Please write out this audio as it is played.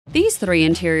These three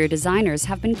interior designers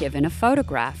have been given a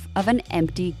photograph of an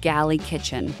empty galley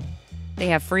kitchen. They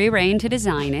have free rein to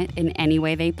design it in any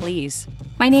way they please.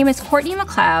 My name is Courtney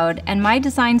McLeod, and my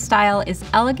design style is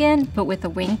elegant, but with a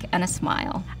wink and a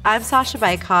smile. I'm Sasha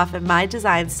Bikoff, and my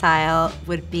design style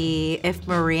would be if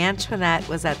Marie Antoinette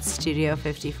was at Studio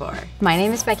 54. My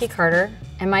name is Becky Carter,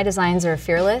 and my designs are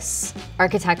fearless,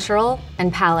 architectural,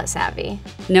 and palette savvy.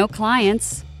 No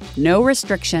clients, no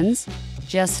restrictions,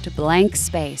 just blank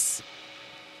space.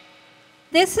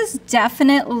 This is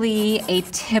definitely a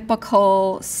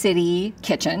typical city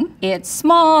kitchen. It's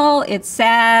small, it's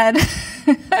sad.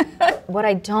 What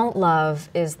I don't love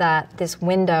is that this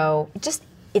window,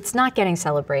 it's not getting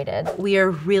celebrated. We are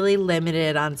really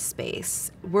limited on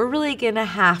space. We're really gonna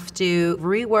have to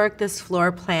rework this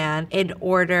floor plan in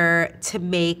order to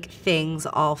make things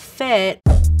all fit.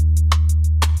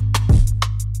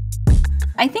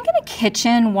 I think in a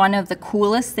kitchen, one of the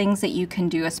coolest things that you can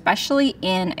do, especially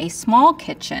in a small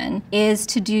kitchen, is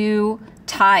to do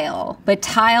tile, but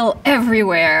tile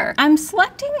everywhere. I'm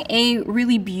selecting a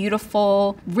really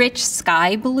beautiful, rich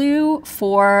sky blue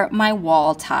for my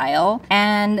wall tile.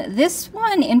 And this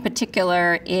one in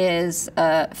particular is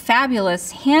a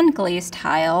fabulous hand glazed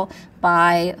tile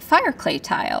by Fireclay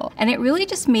Tile. And it really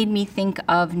just made me think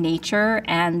of nature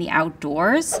and the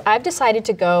outdoors. I've decided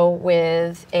to go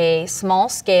with a small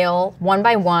scale,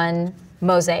 1x1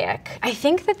 mosaic. I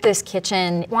think that this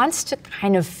kitchen wants to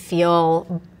kind of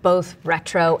feel both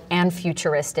retro and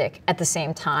futuristic at the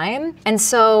same time. And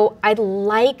so I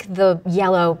like the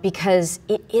yellow because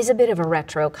it is a bit of a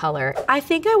retro color. I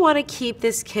think I want to keep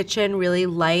this kitchen really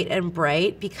light and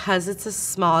bright because it's a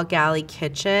small galley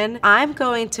kitchen. I'm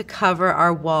going to cover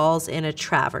our walls in a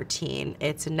travertine.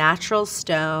 It's a natural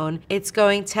stone. It's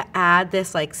going to add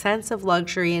this sense of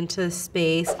luxury into the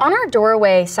space. On our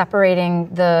doorway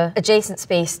separating the adjacent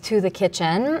space to the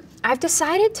kitchen, I've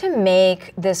decided to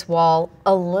make this wall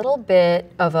a little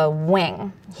bit of a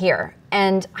wing here.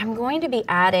 And I'm going to be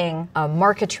adding a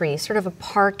marquetry, sort of a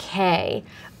parquet,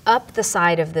 up the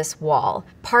side of this wall.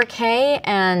 Parquet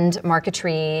and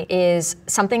marquetry is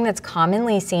something that's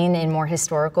commonly seen in more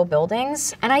historical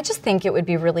buildings. And I just think it would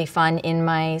be really fun in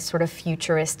my sort of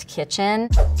futurist kitchen.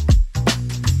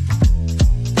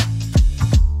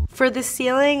 For the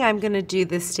ceiling, I'm gonna do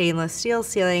this stainless steel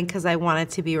ceiling because I want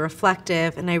it to be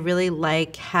reflective, and I really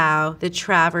like how the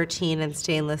travertine and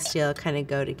stainless steel kind of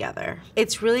go together.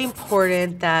 It's really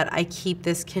important that I keep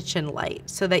this kitchen light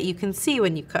so that you can see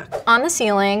when you cook. On the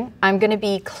ceiling, I'm gonna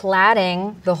be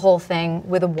cladding the whole thing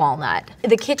with a walnut.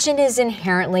 The kitchen is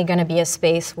inherently gonna be a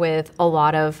space with a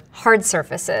lot of hard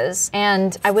surfaces,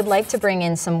 and I would like to bring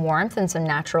in some warmth and some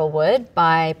natural wood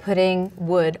by putting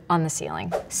wood on the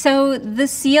ceiling. So the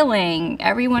ceiling,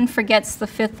 everyone forgets the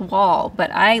fifth wall, but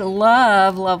I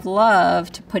love, love, love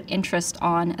to put interest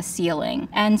on a ceiling.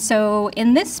 And so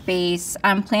in this space,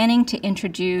 I'm planning to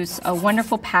introduce a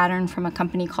wonderful pattern from a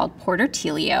company called Porter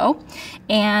Telio.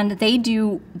 And they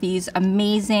do these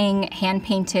amazing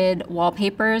hand-painted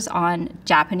wallpapers on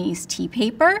Japanese tea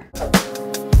paper.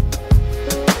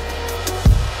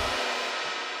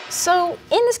 So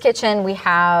in this kitchen, we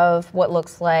have what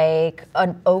looks like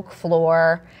an oak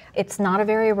floor. It's not a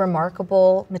very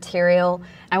remarkable material.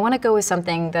 I want to go with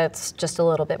something that's just a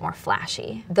little bit more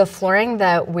flashy. The flooring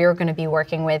that we're going to be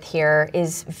working with here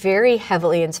is very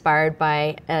heavily inspired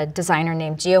by a designer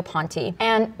named Gio Ponti.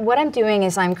 And what I'm doing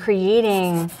is I'm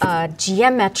creating a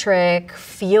geometric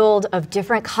field of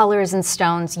different colors and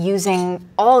stones using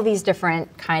all these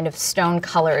different kind of stone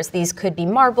colors. These could be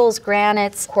marbles,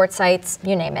 granites, quartzites,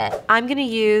 you name it. I'm gonna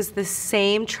use the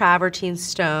same travertine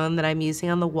stone that I'm using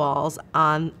on the walls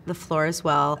on the floor as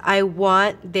well. I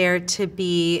want there to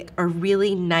be a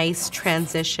really nice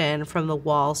transition from the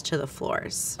walls to the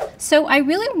floors. So I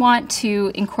really want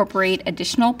to incorporate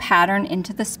additional pattern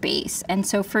into the space. And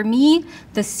so for me,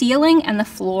 the ceiling and the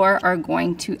floor are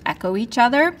going to echo each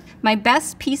other. My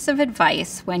best piece of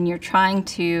advice when you're trying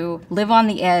to live on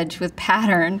the edge with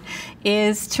pattern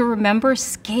is to remember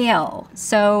scale.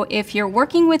 So if you're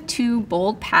working with two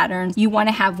bold patterns, you want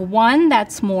to have one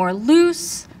that's more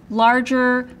loose,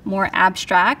 larger, more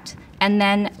abstract, and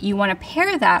then you want to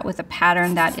pair that with a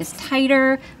pattern that is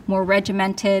tighter, more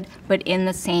regimented, but in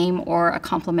the same or a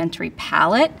complementary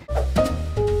palette.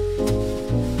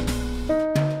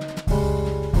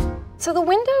 So the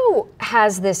window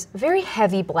has this very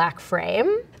heavy black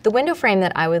frame. The window frame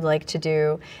that I would like to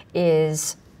do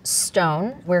is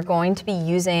stone. We're going to be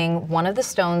using one of the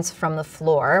stones from the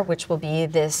floor, which will be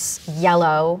this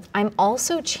yellow. I'm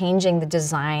also changing the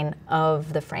design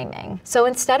of the framing. So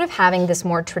instead of having this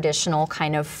more traditional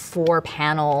kind of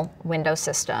 4-panel window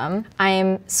system,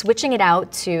 I'm switching it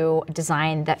out to a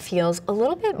design that feels a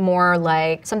little bit more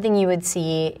like something you would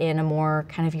see in a more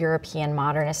kind of European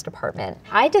modernist apartment.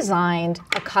 I designed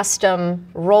a custom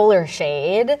roller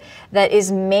shade that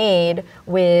is made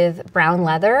with brown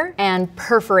leather and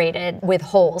perforated with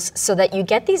holes so that you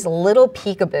get these little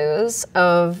peekaboos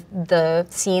of the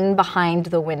scene behind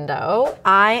the window.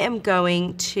 I am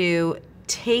going to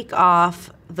take off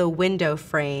the window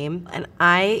frame, and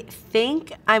I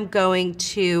think I'm going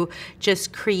to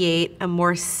just create a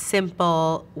more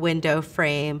simple window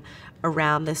frame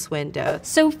around this window.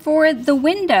 So for the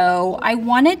window, I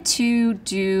wanted to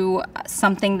do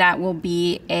something that will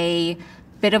be a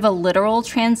bit of a literal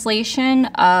translation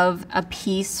of a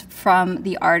piece from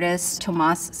the artist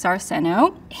Tomas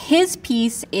Saraceno. His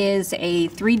piece is a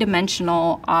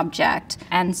 3-dimensional object,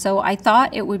 and so I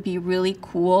thought it would be really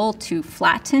cool to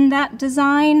flatten that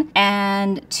design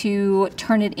and to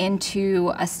turn it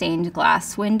into a stained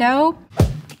glass window.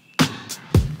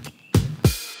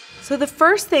 So the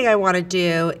first thing I want to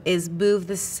do is move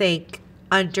the sink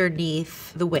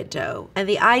underneath the window. And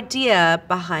the idea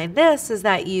behind this is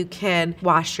that you can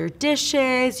wash your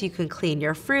dishes, you can clean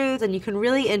your fruits, and you can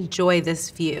really enjoy this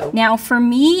view. Now for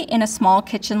me, in a small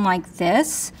kitchen like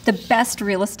this, the best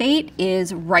real estate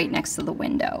is right next to the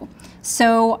window.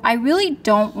 So I really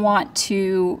don't want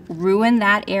to ruin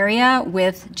that area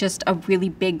with just a really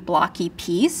big blocky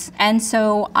piece. And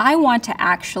so I want to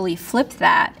actually flip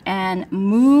that and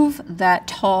move that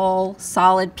tall,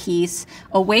 solid piece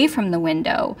away from the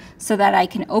window so that I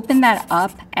can open that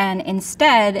up and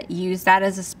instead use that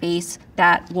as a space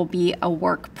that will be a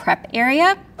work prep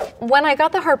area. When I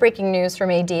got the heartbreaking news from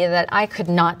AD that I could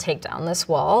not take down this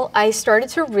wall, I started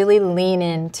to really lean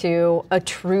into a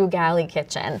true galley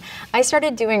kitchen. I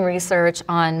started doing research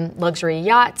on luxury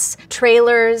yachts,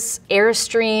 trailers,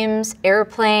 Airstreams,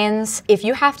 airplanes. If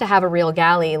you have to have a real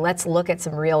galley, let's look at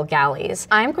some real galleys.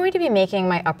 I'm going to be making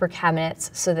my upper cabinets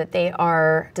so that they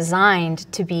are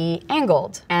designed to be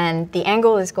angled, and the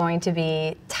angle is going to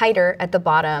be tighter at the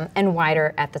bottom and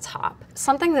wider at the top.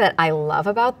 Something that I love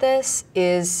about this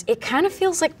is it kind of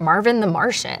feels like Marvin the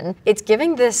Martian. It's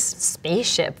giving this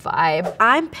spaceship vibe.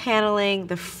 I'm paneling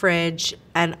the fridge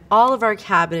and all of our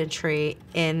cabinetry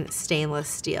in stainless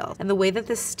steel. And the way that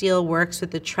the steel works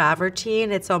with the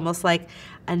travertine, it's almost like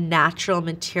a natural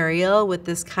material with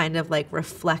this kind of like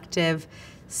reflective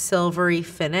silvery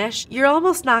finish. You're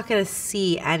almost not going to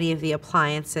see any of the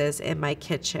appliances in my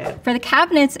kitchen. For the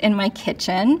cabinets in my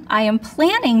kitchen, I am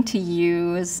planning to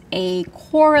use a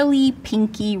corally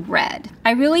pinky red.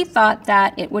 I really thought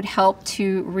that it would help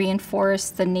to reinforce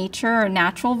the nature or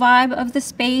natural vibe of the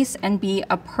space and be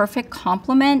a perfect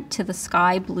complement to the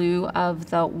sky blue of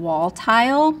the wall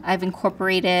tile. I've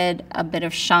incorporated a bit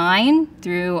of shine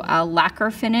through a lacquer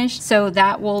finish, so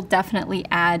that will definitely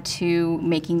add to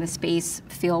making the space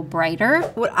feel brighter.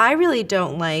 What I really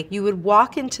don't like, you would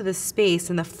walk into the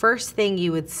space and the first thing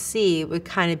you would see would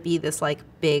kind of be this like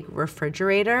big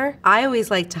refrigerator. I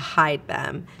always like to hide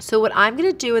them. So what I'm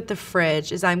gonna do with the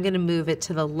fridge is I'm gonna move it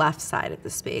to the left side of the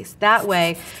space. That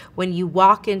way, when you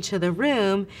walk into the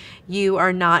room, you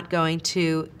are not going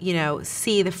to,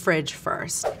 see the fridge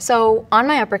first. So on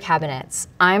my upper cabinets,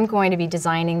 I'm going to be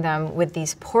designing them with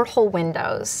these porthole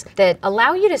windows that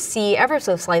allow you to see ever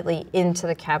so slightly into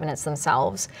the cabinets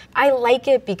themselves. I like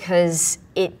it because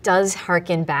it does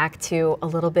harken back to a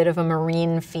little bit of a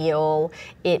marine feel.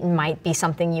 It might be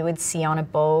something you would see on a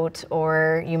boat,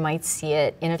 or you might see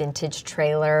it in a vintage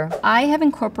trailer. I have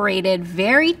incorporated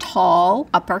very tall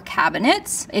upper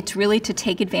cabinets. It's really to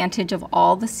take advantage of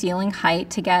all the ceiling height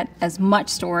to get as much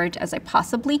storage as I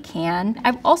possibly can.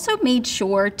 I've also made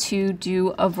sure to do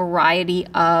a variety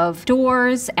of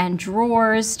doors and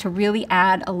drawers to really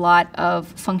add a lot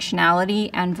of functionality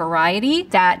and variety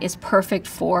that is perfect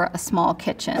for a small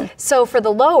kitchen. So for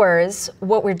the lowers,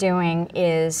 what we're doing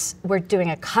is we're doing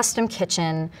a custom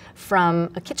kitchen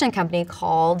from a kitchen company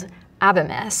called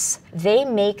Abymis. They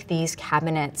make these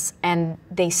cabinets, and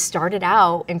they started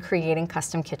out in creating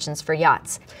custom kitchens for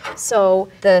yachts. So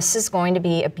this is going to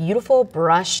be a beautiful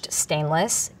brushed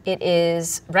stainless. It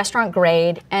is restaurant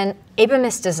grade, and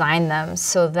Abemis designed them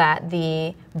so that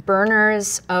the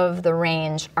burners of the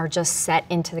range are just set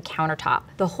into the countertop.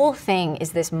 The whole thing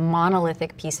is this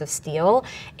monolithic piece of steel.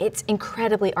 It's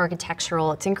incredibly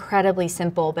architectural, it's incredibly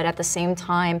simple, but at the same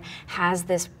time has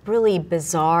this really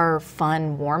bizarre,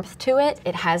 fun warmth to it.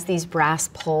 It has these brass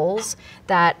poles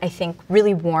that I think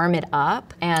really warm it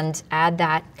up and add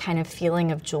that kind of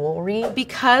feeling of jewelry.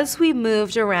 Because we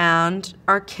moved around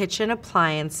our kitchen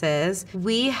appliances,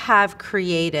 we have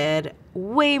created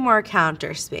way more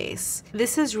counter space.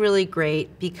 This is really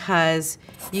great because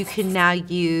you can now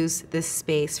use this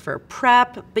space for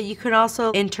prep, but you can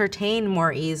also entertain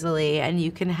more easily, and you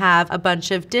can have a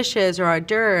bunch of dishes or hors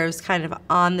d'oeuvres kind of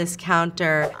on this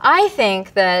counter. I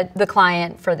think that the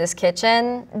client for this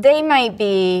kitchen, they might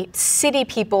be city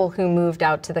people who moved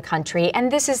out to the country,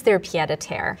 and this is their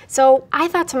pied-à-terre. So I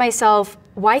thought to myself,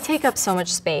 why take up so much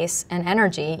space and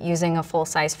energy using a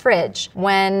full-size fridge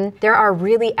when there are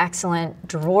really excellent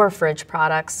drawer fridge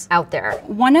products out there?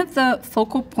 One of the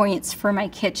focal points for my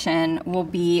kitchen will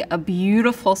be a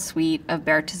beautiful suite of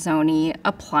Bertazzoni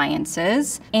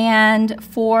appliances. And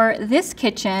for this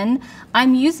kitchen,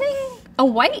 I'm using a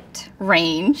white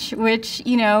range, which,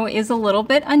 you know, is a little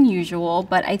bit unusual,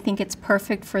 but I think it's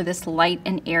perfect for this light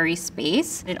and airy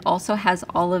space. It also has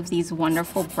all of these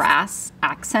wonderful brass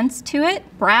accents to it.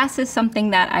 Brass is something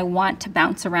that I want to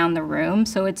bounce around the room,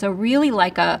 so it's really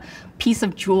like a piece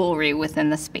of jewelry within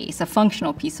the space, a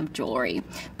functional piece of jewelry.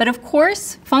 But of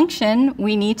course, function,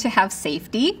 we need to have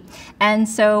safety. And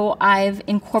so I've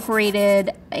incorporated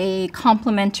a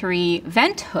complementary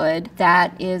vent hood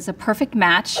that is a perfect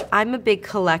match. I'm a big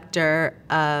collector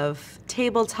of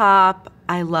tabletop.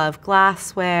 I love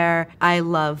glassware, I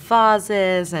love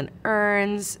vases and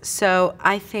urns, so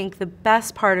I think the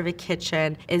best part of a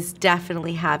kitchen is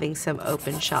definitely having some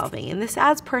open shelving, and this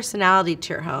adds personality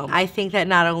to your home. I think that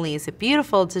not only is it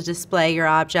beautiful to display your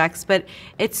objects, but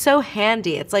it's so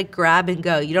handy. It's like grab and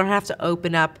go. You don't have to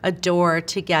open up a door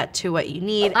to get to what you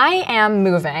need. I am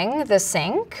moving the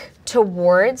sink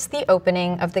towards the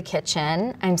opening of the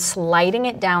kitchen. I'm sliding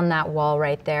it down that wall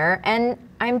right there, and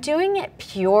I'm doing it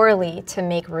purely to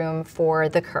make room for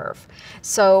the curve.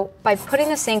 So by putting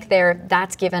the sink there,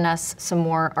 that's given us some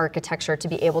more architecture to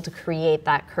be able to create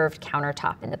that curved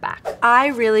countertop in the back. I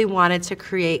really wanted to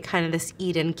create kind of this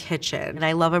Eden kitchen, and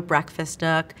I love a breakfast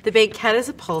nook. The banquette is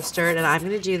upholstered, and I'm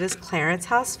gonna do this Clarence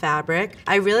House fabric.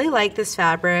 I really like this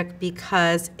fabric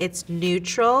because it's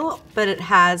neutral, but it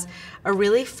has a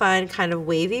really fun kind of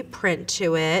wavy print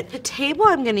to it. The table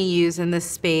I'm gonna use in this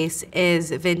space is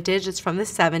vintage. It's from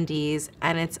the 70s,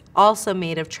 and it's also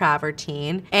made of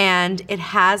travertine, and it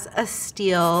has a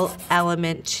steel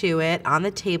element to it on the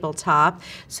tabletop,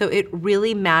 so it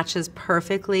really matches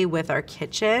perfectly with our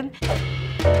kitchen.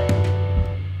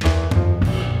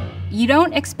 You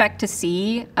don't expect to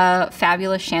see a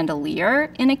fabulous chandelier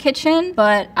in a kitchen,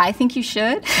 but I think you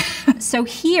should. So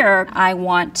here I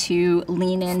want to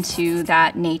lean into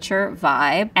that nature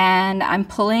vibe, and I'm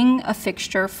pulling a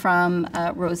fixture from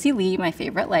Rosie Lee, my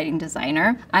favorite lighting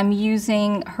designer. I'm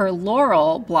using her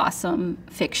Laurel Blossom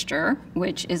fixture,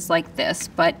 which is like this,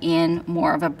 but in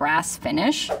more of a brass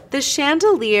finish. The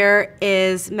chandelier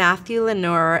is Matthew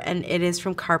Lenoir, and it is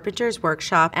from Carpenter's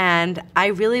Workshop, and I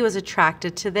really was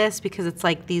attracted to this because it's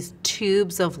like these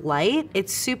tubes of light.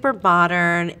 It's super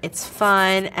modern, it's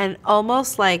fun, and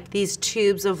almost like these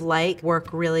tubes of light work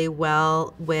really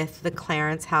well with the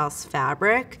Clarence House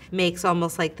fabric. Makes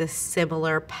almost like this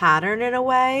similar pattern in a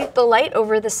way. The light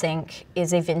over the sink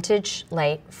is a vintage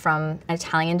light from an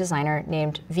Italian designer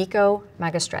named Vico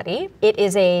Magistretti. It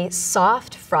is a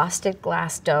soft frosted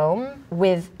glass dome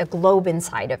with a globe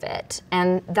inside of it,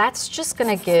 and that's just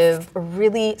gonna give a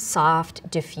really soft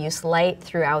diffuse light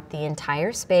throughout the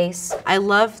entire space. I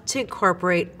love to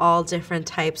incorporate all different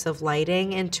types of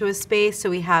lighting into a space. So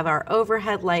we have our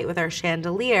overhead light with our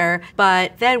chandelier,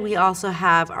 but then we also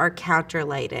have our counter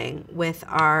lighting with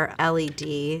our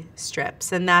LED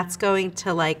strips, and that's going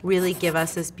to like really give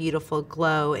us this beautiful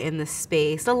glow in the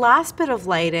space. The last bit of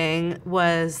lighting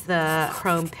was the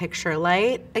chrome picture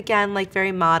light. Again, like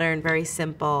very modern, very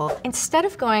simple. Instead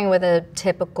of going with a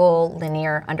typical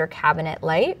linear under cabinet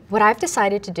light, what I've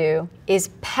decided to do is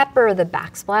pepper the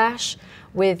backsplash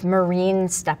with marine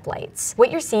step lights.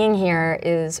 What you're seeing here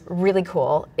is really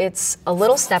cool. It's a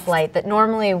little step light that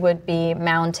normally would be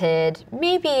mounted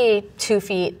maybe 2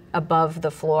 feet above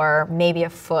the floor, maybe a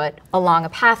foot along a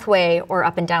pathway or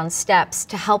up and down steps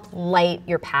to help light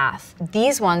your path.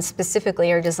 These ones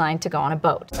specifically are designed to go on a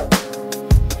boat.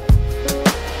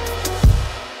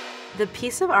 The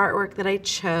piece of artwork that I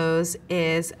chose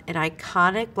is an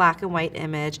iconic black and white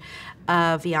image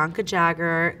of Bianca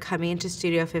Jagger coming into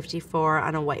Studio 54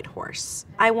 on a white horse.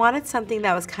 I wanted something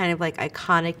that was kind of like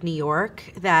iconic New York,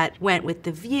 that went with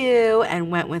the view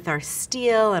and went with our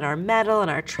steel and our metal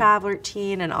and our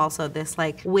travertine, and also this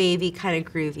like wavy kind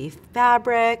of groovy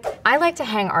fabric. I like to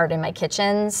hang art in my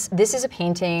kitchens. This is a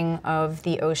painting of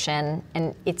the ocean,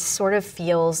 and it sort of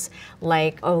feels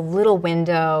like a little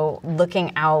window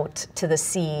looking out to the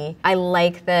sea. I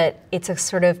like that it's a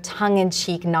sort of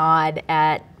tongue-in-cheek nod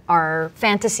at our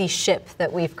fantasy ship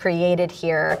that we've created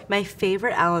here. My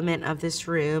favorite element of this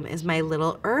room is my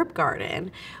little herb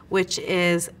garden, which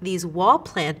is these wall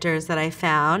planters that I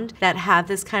found that have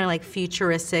this kind of like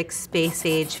futuristic space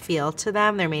age feel to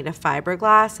them. They're made of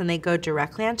fiberglass and they go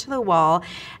directly onto the wall,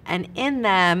 and in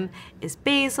them is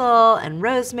basil and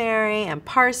rosemary and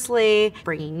parsley,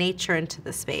 bringing nature into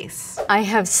the space. I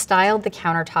have styled the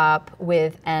countertop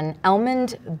with an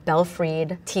almond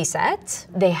belfried tea set.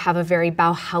 They have a very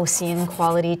Bauhausian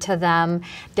quality to them.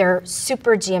 They're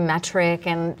super geometric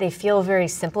and they feel very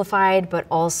simplified, but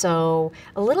also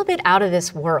a little bit out of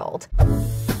this world.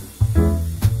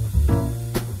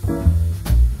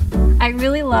 I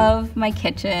really love my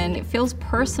kitchen. It feels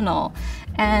personal.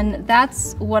 And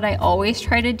that's what I always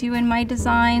try to do in my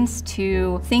designs,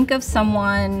 to think of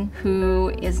someone who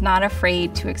is not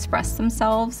afraid to express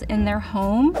themselves in their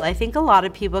home. I think a lot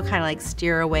of people kind of like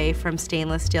steer away from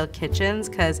stainless steel kitchens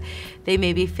because they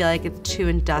maybe feel like it's too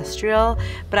industrial,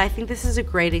 but I think this is a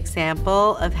great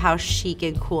example of how chic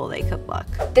and cool they could look.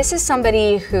 This is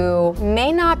somebody who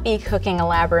may not be cooking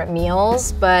elaborate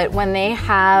meals, but when they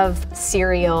have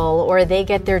cereal or they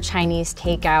get their Chinese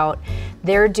takeout,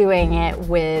 they're doing it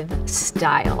with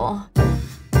style.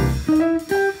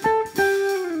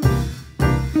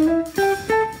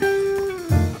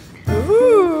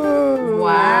 Ooh.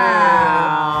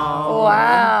 Wow.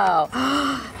 Wow.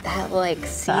 That like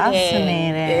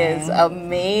seating is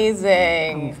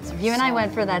amazing. You and I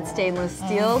went for that stainless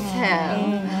steel tip.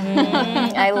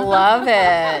 I love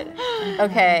it.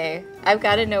 Okay, I've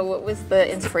got to know, what was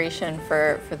the inspiration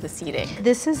for the seating?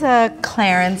 This is a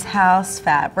Clarence House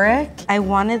fabric. I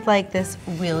wanted like this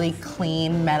really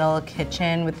clean metal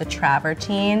kitchen with the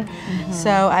travertine. So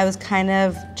I was kind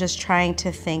of just trying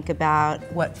to think about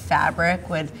what fabric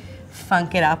would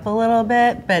funk it up a little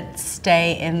bit, but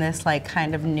stay in this like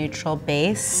kind of neutral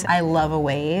base. I love a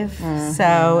wave,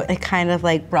 so it kind of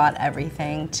like brought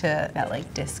everything to that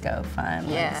like disco fun,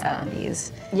 like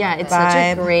 70s. Yeah, it's such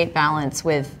a great balance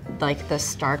with like the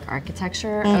stark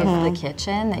architecture of the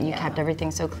kitchen, that you kept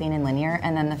everything so clean and linear,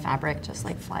 and then the fabric just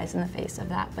like flies in the face of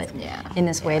that, but in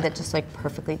this way that just like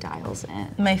perfectly dials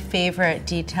in. My favorite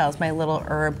detail is my little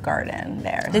herb garden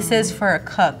there. This is for a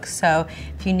cook, so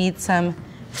if you need some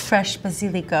fresh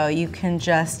basilico, you can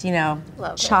just, you know,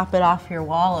 chop it off your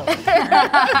wall over here.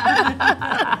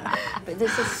 But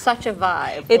this is such a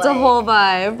vibe. It's like a whole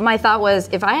vibe. My thought was,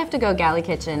 if I have to go galley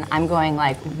kitchen, I'm going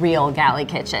like real galley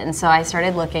kitchen. So I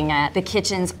started looking at the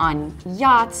kitchens on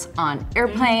yachts, on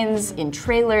airplanes, in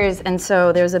trailers, and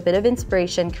so there's a bit of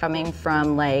inspiration coming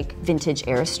from like vintage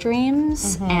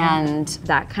Airstreams and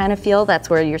that kind of feel. That's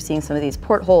where you're seeing some of these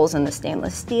portholes and the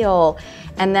stainless steel.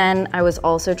 And then I was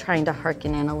also trying to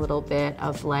harken in a little bit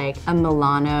of like a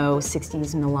Milano,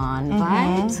 60s Milan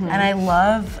vibe. And I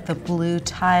love the blue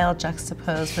tile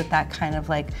juxtaposed with that kind of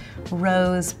like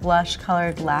rose blush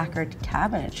colored lacquered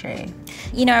cabinetry.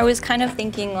 You know, I was kind of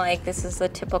thinking like this is a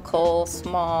typical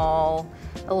small,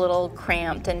 a little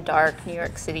cramped and dark New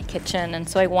York City kitchen, and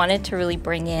so I wanted to really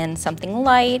bring in something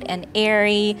light and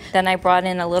airy. Then I brought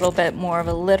in a little bit more of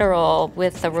a literal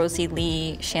with the Rosie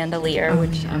Lee chandelier,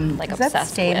 which I'm like obsessed with. Is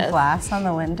that stained glass on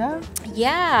the window?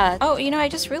 Yeah. Oh, you know, I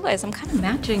just realized I'm kind of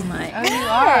matching my. Oh, you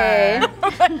are.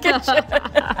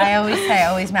 I always say,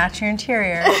 always match your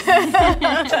interior.